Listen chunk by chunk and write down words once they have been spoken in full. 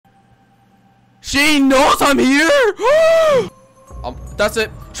She knows I'm here. That's it.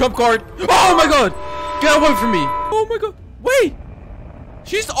 Trump card. Oh my god. Get away from me. Oh my god. Wait.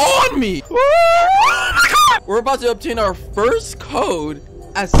 She's on me. Oh my god. We're about to obtain our first code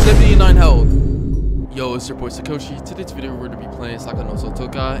at 79 health. Yo, it's your boy SirKoshi. Today's video we're going to be playing Saiko no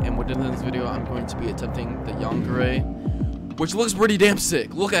Sutoka, and within this video I'm going to be attempting the Yangire, which looks pretty damn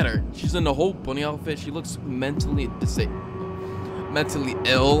sick. Look at her. She's in the whole bunny outfit. She looks mentally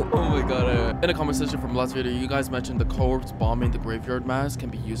ill. Oh my god. In a comment section from last video, you guys mentioned the corpse bombing the graveyard mask can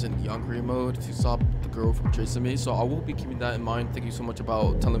be used in Yangire mode to stop the girl from chasing me. So I will be keeping that in mind. Thank you so much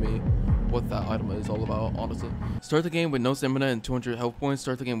about telling me what that item is all about, honestly. Start the game with no stamina and 200 health points.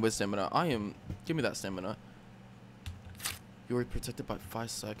 Start the game with stamina. Give me that stamina. You are protected by 5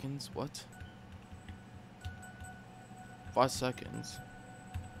 seconds. What? 5 seconds.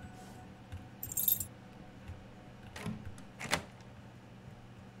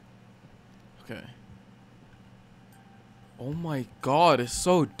 Okay. Oh my god, it's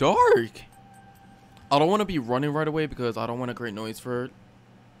so dark. I don't want to be running right away because I don't want a great noise for it.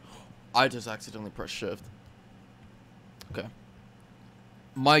 I just accidentally pressed shift. Okay.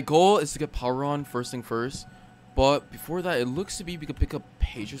 My goal is to get power on first thing first. But before that, it looks to be we could pick up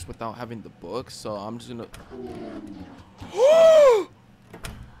pages without having the book. So I'm just gonna...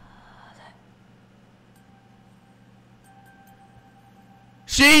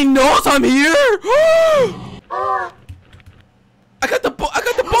 She knows I'm here! I got the book!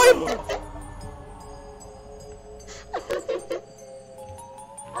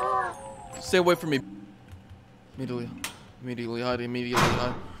 Stay away from me. Immediately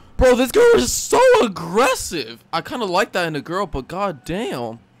hide. Bro, this girl is so aggressive. I kind of like that in a girl, but god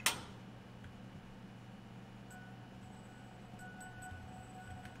damn.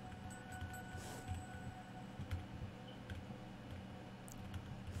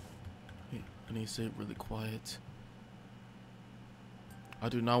 Hey, I need to say it really quiet. I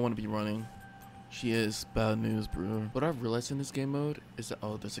do not want to be running. She is bad news, bro. What I've realized in this game mode is that,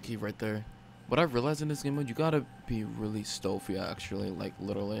 oh, there's a key right there. What I've realized in this game mode, you gotta be really stealthy, actually, like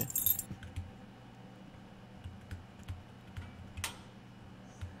literally.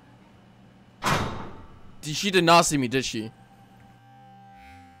 She did not see me, did she?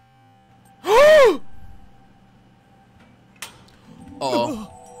 Uh-oh.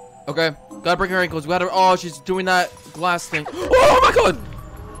 Okay, gotta break her ankles. Gotta. Oh, she's doing that glass thing. Oh my god!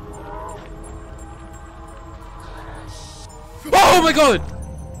 Oh my god!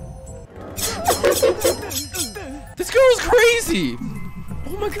 This girl is crazy!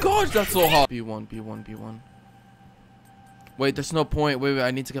 Oh my gosh, that's so hot. B1. Wait, there's no point. Wait,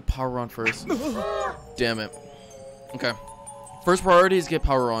 I need to get power on first. Damn it. Okay. First priority is get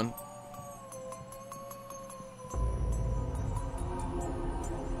power on.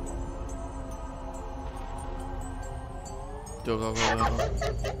 Go.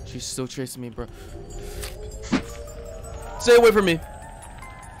 She's still chasing me, bro. Stay away from me.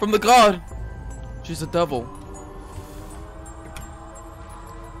 From the god. She's a devil.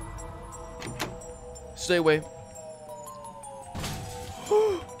 Stay away.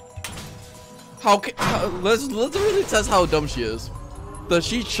 Let's really test how dumb she is. Does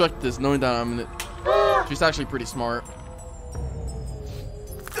she check this knowing that I'm in it? She's actually pretty smart.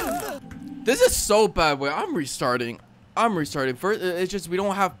 This is so bad. Wait, I'm restarting. First, it's just we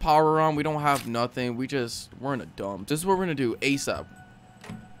don't have power on. We don't have nothing. We're in a dump. This is what we're gonna do ASAP.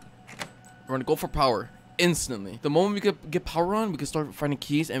 We're gonna go for power instantly. The moment we could get power on, we can start finding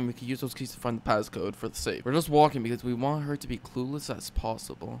keys, and we can use those keys to find the passcode for the safe. We're just walking because we want her to be clueless as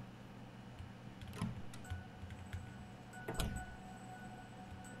possible.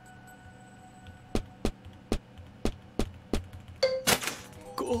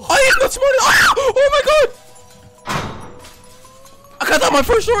 I am not smart. Oh my god! I got that my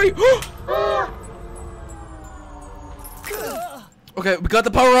first story. Okay, we got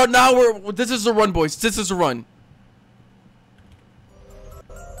the power out now. This is a run, boys. This is a run.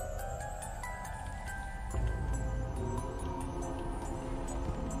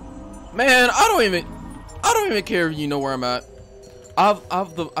 Man, I don't even care if you know where I'm at. I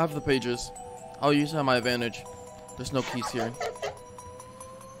have the pages. I'll use it at my advantage. There's no keys here.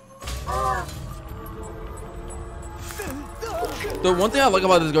 The one thing I like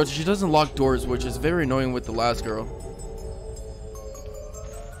about this girl is she doesn't lock doors, which is very annoying with the last girl.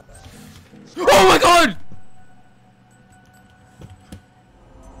 Oh my god!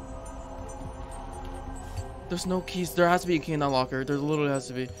 There's no keys. There has to be a key in that locker. There literally has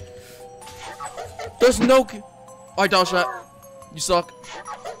to be. There's no key. I dodged that. You suck.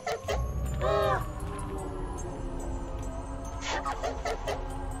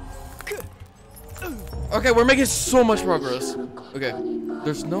 Okay, we're making so much progress. Okay,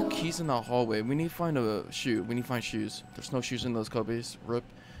 there's no keys in that hallway. We need to find a shoe. We need to find shoes. There's no shoes in those cubbies. Rip.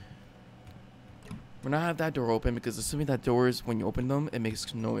 We're not have that door open because assuming that doors, when you open them, it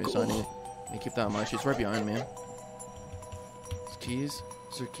makes noise on it. Keep that in mind. She's right behind me. There's keys?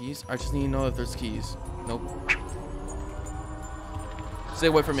 Is there keys? I just need to know if there's keys. Nope. Stay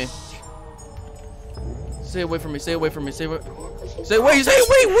away from me. Stay away from me. Stay away from me. Stay away. Stay away. Stay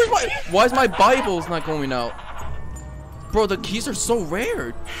away. Where's my? Why is my Bible's not going out? Bro, the keys are so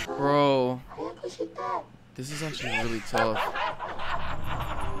rare. Bro. This is actually really tough.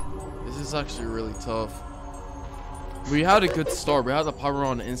 This is actually really tough. We had a good start. We had the power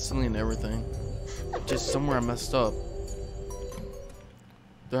on instantly and everything. Just somewhere I messed up.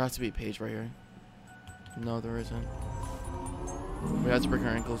 There has to be a page right here. No, there isn't. We had to break our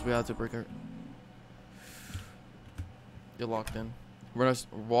ankles. We had to break our... You're locked in. We're gonna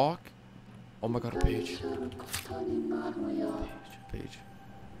walk. Oh my god, a page. Page.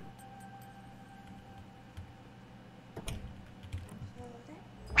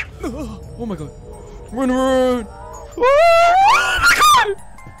 Oh my god. Run, run! Oh my god!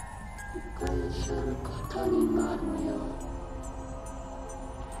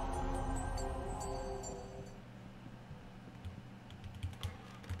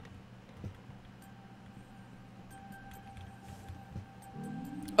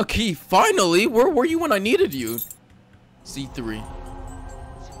 A key, finally! Where were you when I needed you? C3.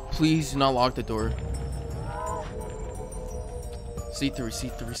 Please do not lock the door. C3,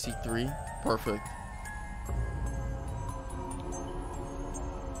 C3, C3. Perfect.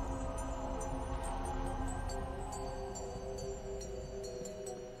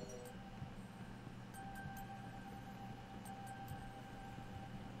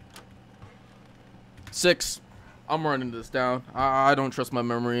 Six. I'm running this down. I don't trust my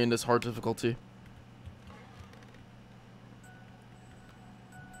memory in this hard difficulty.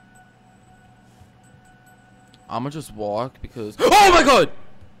 I'ma just walk because... Oh my god!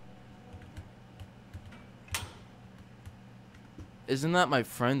 Isn't that my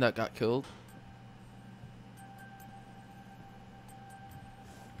friend that got killed?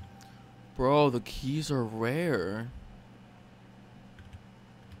 Bro, the keys are rare.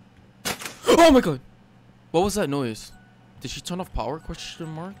 Oh my god! What was that noise? Did she turn off power? Question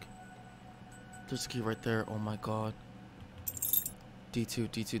mark? There's a key right there. Oh my god. D2,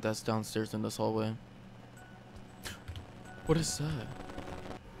 D2, that's downstairs in this hallway. What is that?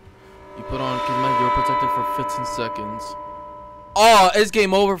 You put on Kismet, you're protected for 15 seconds. Oh, it's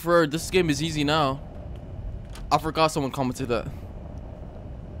game over for her. This game is easy now. I forgot someone commented that.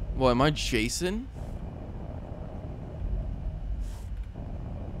 What, am I Jason?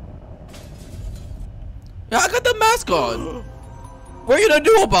 Yeah, I got the mask on. What are you gonna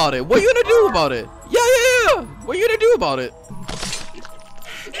do about it? What are you gonna do about it? Yeah. What are you gonna do about it?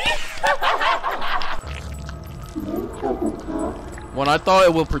 When I thought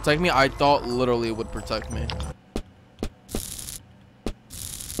it would protect me, I thought literally it would protect me.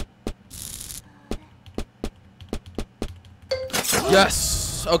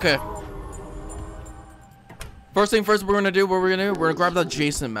 Yes. Okay. First thing first, we're gonna do. What we're gonna do? We're gonna grab that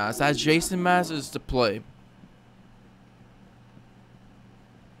Jason mask. That Jason mask is to play.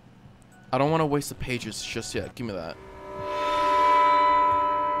 I don't want to waste the pages just yet. Give me that.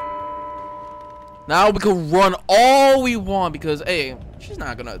 Now we can run all we want because, hey, she's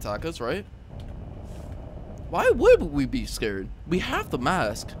not gonna attack us, right? Why would we be scared? We have the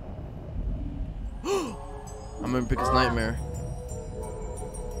mask. I'm gonna pick his nightmare.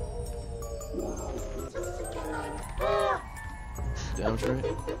 Damn straight.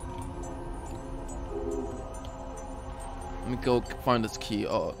 Let me go find this key.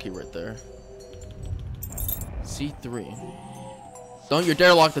 Oh, key right there. C3. Don't you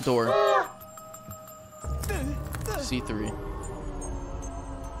dare lock the door. C3.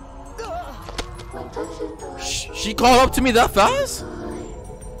 She called up to me that fast?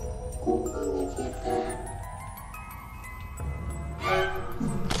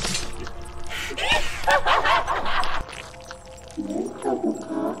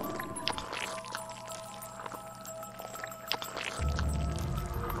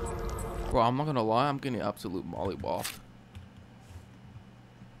 Bro, I'm not gonna lie, I'm getting absolute mollywopped.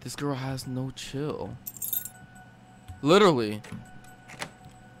 This girl has no chill. Literally.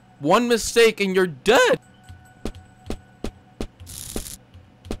 One mistake and you're dead.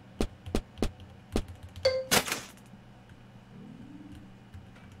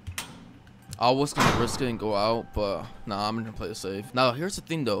 I was gonna risk it and go out, but nah, I'm gonna play it safe. Now, here's the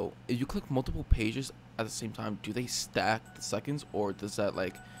thing though. If you click multiple pages at the same time, do they stack the seconds or does that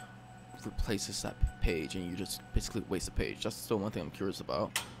like replaces that page and you just basically waste a page. That's still one thing I'm curious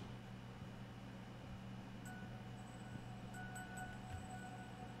about.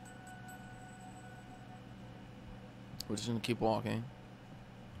 We're just gonna keep walking.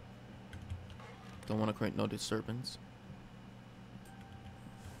 Don't want to create no disturbance.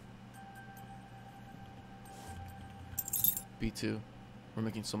 B2. We're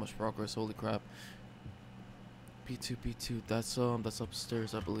making so much progress, holy crap. B2, that's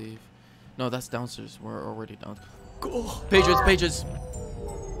upstairs, I believe. No, that's downstairs. We're already down. Pages.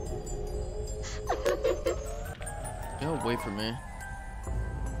 Get away from me.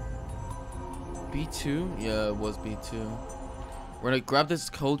 B2? Yeah, it was B2. We're gonna grab this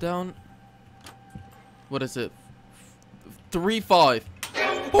code down. What is it? 3-5.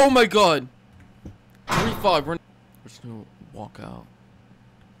 Oh my god. 3-5. We're just gonna walk out.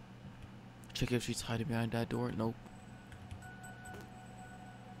 Check if she's hiding behind that door. Nope.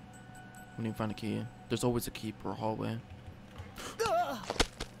 We need to find a key. There's always a key per hallway.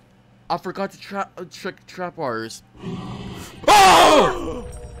 I forgot to trap wires. Oh!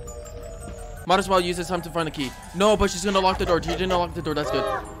 Might as well use this time to find a key. No, but she's gonna lock the door. She didn't lock the door. That's good.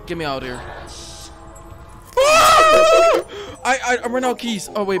 Get me out of here. I'm running out of keys.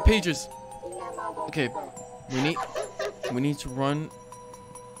 Oh wait, pages. Okay, we need to run.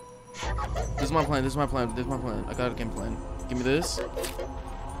 This is my plan. I got a game plan. Give me this.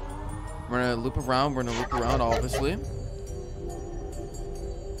 We're gonna loop around. Obviously.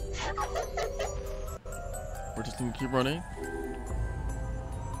 We're just gonna keep running.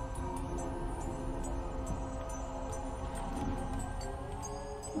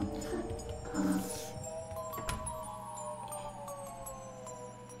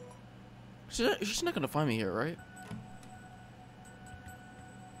 She's not gonna find me here, right?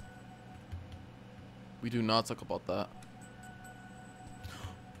 We do not talk about that.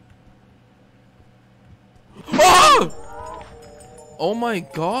 Oh! Oh my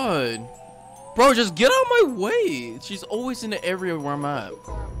god. Bro, just get out of my way. She's always in the area where I'm at.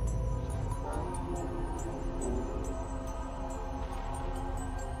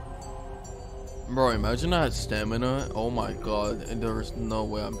 Bro, imagine I had stamina. Oh my god. And there's no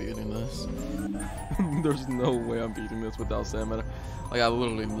way I'm beating this. There's no way I'm beating this without stamina. Like, I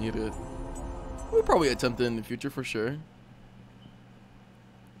literally need it. We'll probably attempt it in the future for sure. Okay,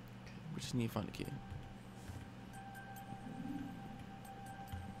 we just need to find a key.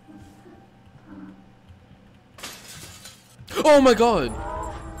 Oh my god!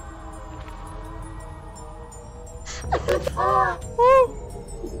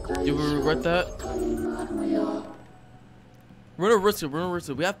 You will regret that? We're gonna risk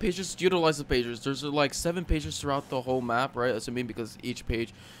it. We have pages. Utilize the pages. There's like 7 pages throughout the whole map, right? That's what I mean, because each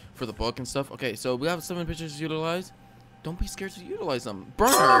page for the book and stuff. Okay, so we have 7 pages to utilize. Don't be scared to utilize them.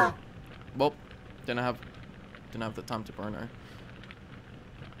 Burn her. Well, didn't have the time to burn her.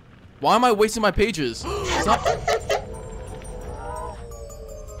 Why am I wasting my pages? Stop.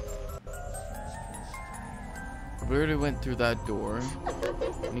 We already went through that door.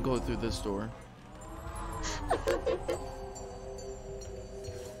 Let me go through this door.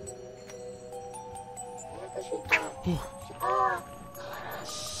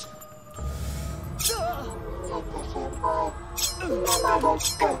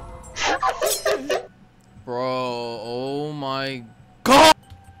 Bro, oh my god!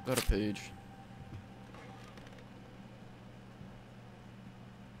 Got a page.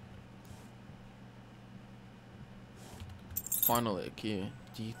 Finally, a key.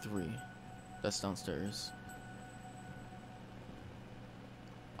 D3. That's downstairs.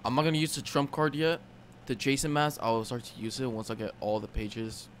 I'm not gonna use the trump card yet. The Jason mask, I'll start to use it once I get all the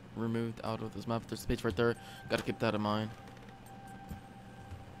pages removed out of this map. There's a page right there. Gotta keep that in mind.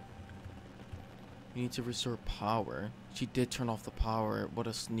 We need to restore power. She did turn off the power. What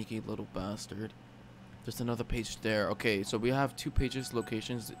a sneaky little bastard. There's another page there. Okay, so we have 2 pages,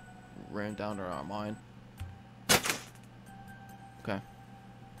 locations ran down in our mind. Okay.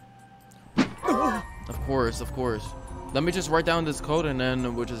 Of course. Let me just write down this code and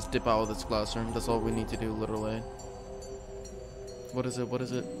then we'll just dip out of this classroom. That's all we need to do, literally. What is it?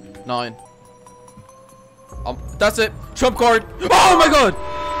 9. That's it. Trump card. Oh my god!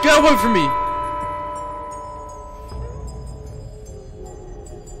 Get away from me!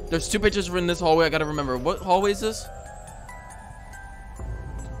 There's 2 pages in this hallway. I gotta remember. What hallway is this?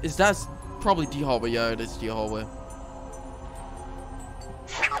 Is that probably D hallway? Yeah, it is D hallway.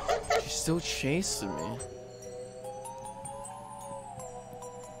 She's still chasing me.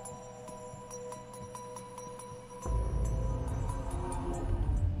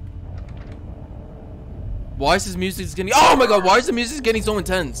 Why is his music getting? Oh my god! Why is the music getting so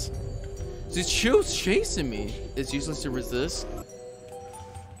intense? See, she was chasing me. It's useless to resist.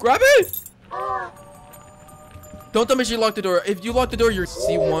 Grab it! Don't tell me she locked the door. If you lock the door, you're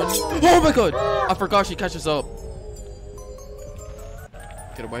C1. Oh my god! I forgot she catches up.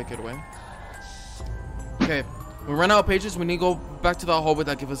 Get away, get away. Okay, we ran out of pages. We need to go back to the hallway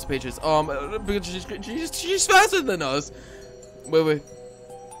that gives us pages. Because she's faster than us. Wait.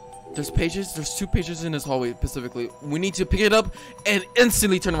 There's pages. There's 2 pages in this hallway specifically. We need to pick it up and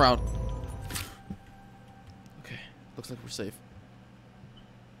instantly turn around. Okay, looks like we're safe.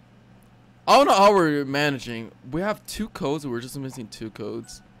 I don't know how we're managing. We have 2 codes and we're just missing 2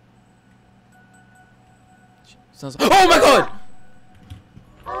 codes. Sounds. Oh my god!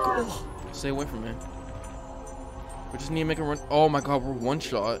 Stay away from me. We just need to make a run. Oh my god, we're 1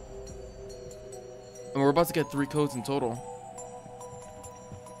 shot. And we're about to get 3 codes in total.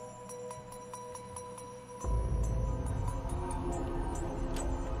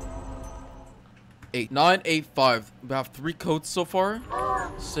 985. We have 3 codes so far.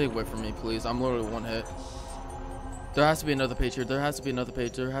 Stay away from me, please. I'm literally 1 hit. There has to be another page here. There has to be another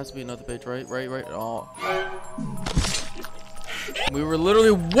page. There has to be another page. Right. Oh. We were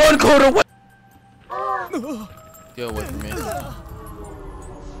literally 1 code away. Get away from me.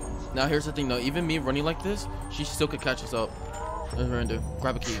 Now here's the thing though. Even me running like this, she still could catch us up. What are we gonna do?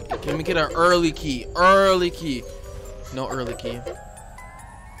 Grab a key. Can we get an early key? Early key. No early key.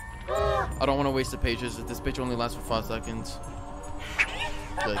 I don't want to waste the pages. This page only lasts for 5 seconds.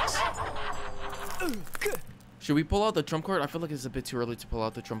 Yikes. Should we pull out the trump card? I feel like it's a bit too early to pull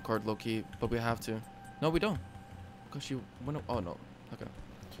out the trump card, low-key, but we have to. No, we don't. Because she went up. Oh, no. Okay.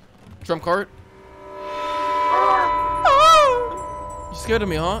 Trump card. You scared of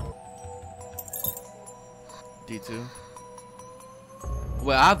me, huh? D2.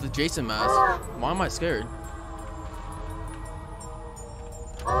 Wait, I have the Jason mask. Why am I scared?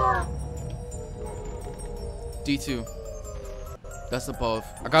 D2. That's above.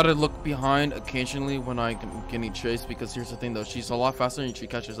 I gotta look behind occasionally when I'm getting chased because here's the thing though. She's a lot faster and she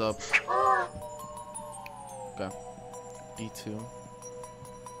catches up. Okay. D2.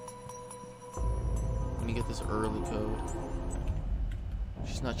 Let me get this early code.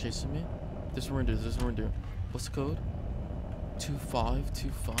 She's not chasing me. This one do. What's the code?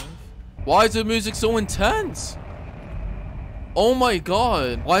 2525. Why is the music so intense? Oh my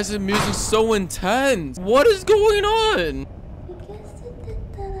god. Why is the music so intense? What is going on?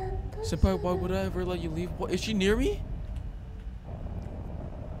 Senpai, why would I ever let you leave? What, is she near me?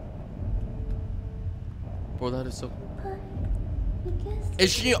 Bro, that is so...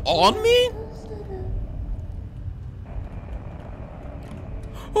 Is she on me?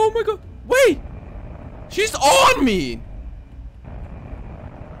 Oh my god. Wait! She's on me!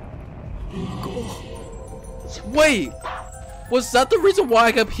 Wait! Was that the reason why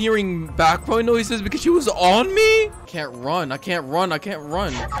I kept hearing background noises? Because she was on me? Can't run. I can't run.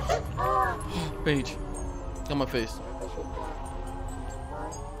 Page. Got my face.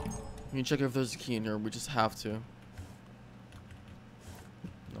 We can check if there's a key in here. We just have to.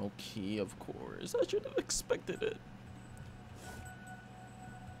 No key, of course. I should have expected it.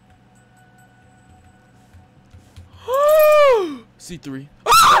 C3.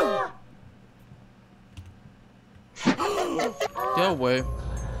 Get away.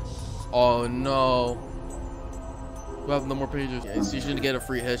 Oh no. We have no more pages. Yeah, she's gonna get a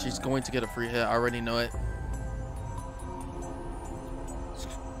free hit. She's going to get a free hit. I already know it.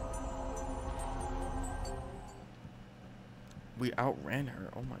 We outran her.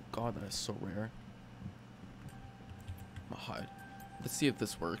 Oh my god, that is so rare. I'm gonna hide. Let's see if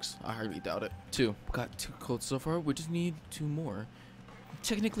this works. I highly doubt it. 2. We got 2 codes so far. We just need 2 more.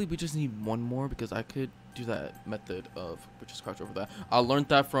 Technically, we just need 1 more because I could do that method of which is crouch over that. I learned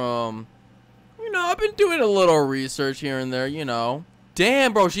that from, you know, I've been doing a little research here and there, you know.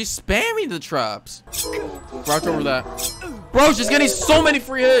 Damn, bro, she's spamming the traps. Crouch over that. Bro, she's getting so many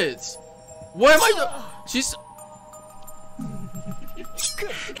free hits. What am I? She's.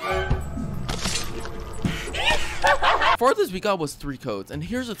 Farthest we got was 3 codes, and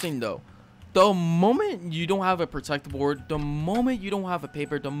here's the thing though. The moment you don't have a protect board, the moment you don't have a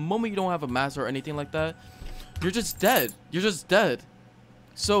paper, the moment you don't have a mask or anything like that, you're just dead. You're just dead.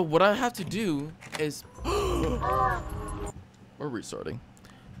 So what I have to do is we're restarting.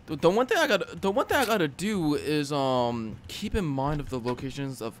 The one thing I gotta do is keep in mind of the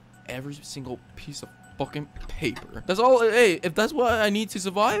locations of every single piece of fucking paper. That's all. Hey, if that's what I need to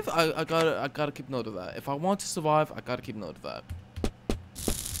survive, I gotta keep note of that. If I want to survive, I gotta keep note of that.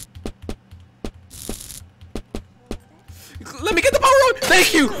 Let me get the power on!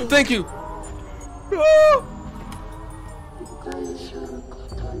 Thank you! Thank you!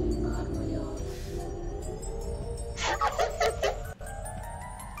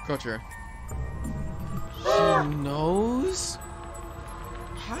 Crouch her. She knows?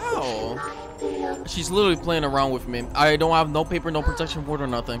 How? She's literally playing around with me. I don't have no paper, no protection board or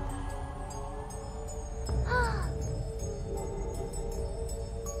nothing.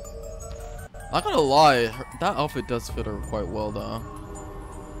 Not gonna lie, that outfit does fit her quite well though.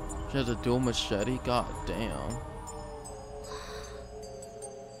 She has a dual machete, god damn.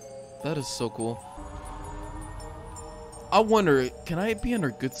 That is so cool. I wonder, can I be on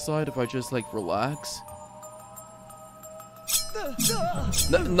her good side if I just like relax?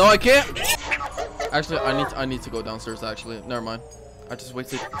 No, I can't. Actually, I need to go downstairs. Actually, never mind. I just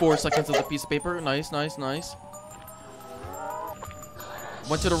wasted 4 seconds of the piece of paper. Nice, nice, nice.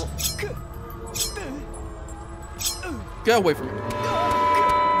 Went to the. Get away from me.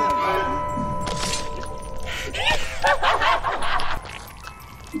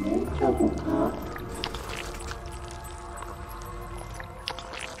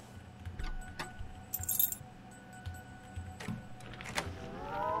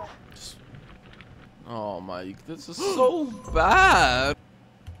 Oh my, this is so bad.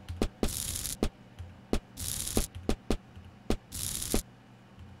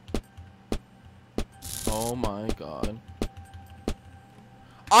 Oh my god.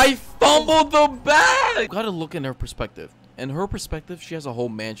 I fumbled the bag! Gotta look in her perspective. In her perspective, she has a whole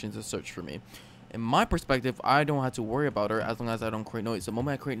mansion to search for me. In my perspective, I don't have to worry about her as long as I don't create noise. The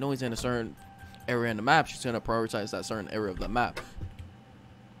moment I create noise in a certain area in the map, she's gonna prioritize that certain area of the map.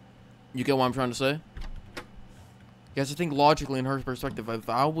 You get what I'm trying to say? You have to think logically in her perspective. If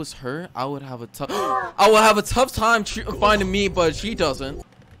I was her, I would have a tough time finding me, but she doesn't.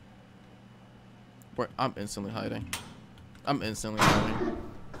 Wait, I'm instantly hiding. I'm instantly hiding.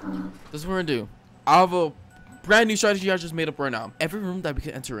 This is what we're gonna do. I have a brand new strategy I just made up right now. Every room that we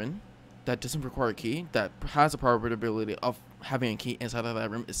can enter in that doesn't require a key, that has a probability of having a key inside of that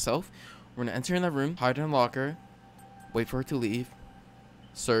room itself, we're gonna enter in that room, hide in a locker, wait for her to leave,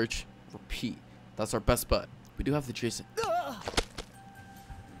 search, repeat. That's our best bet. We do have the Jason.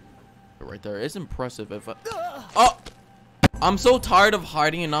 Right there. It's impressive if oh! I'm so tired of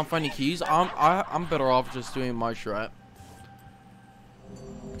hiding and not finding keys. I'm better off just doing my strat.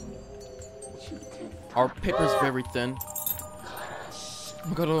 Our paper's very thin. Oh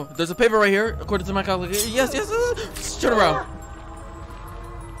my god, there's a paper right here, according to my calculation. Yes, yes, yes. Turn around.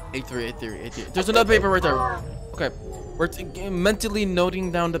 83, 83, 83. There's another paper right there. Okay. We're mentally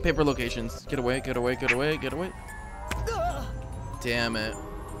noting down the paper locations. Get away, get away, get away, get away. Damn it.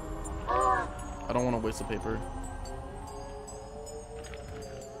 I don't want to waste the paper.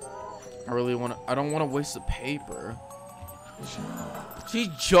 I don't want to waste the paper. She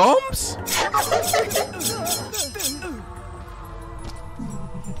jumps?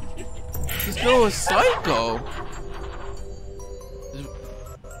 This girl is psycho.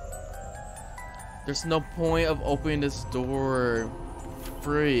 There's no point of opening this door.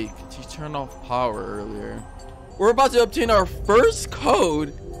 Freak. She turned off power earlier. We're about to obtain our first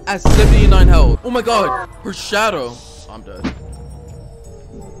code at 79 health. Oh my god. Her shadow. I'm dead.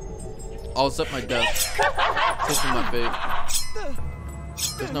 I'll accept my death. Taking my fate.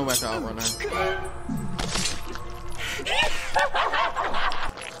 There's no way I can outrun her.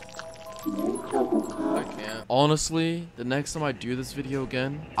 I can't. Honestly, the next time I do this video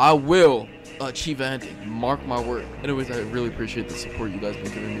again, I will achieve an ending. Mark my word. Anyways, I really appreciate the support you guys been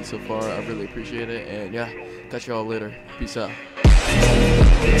giving me so far. I really appreciate it. And yeah, catch y'all later. Peace out.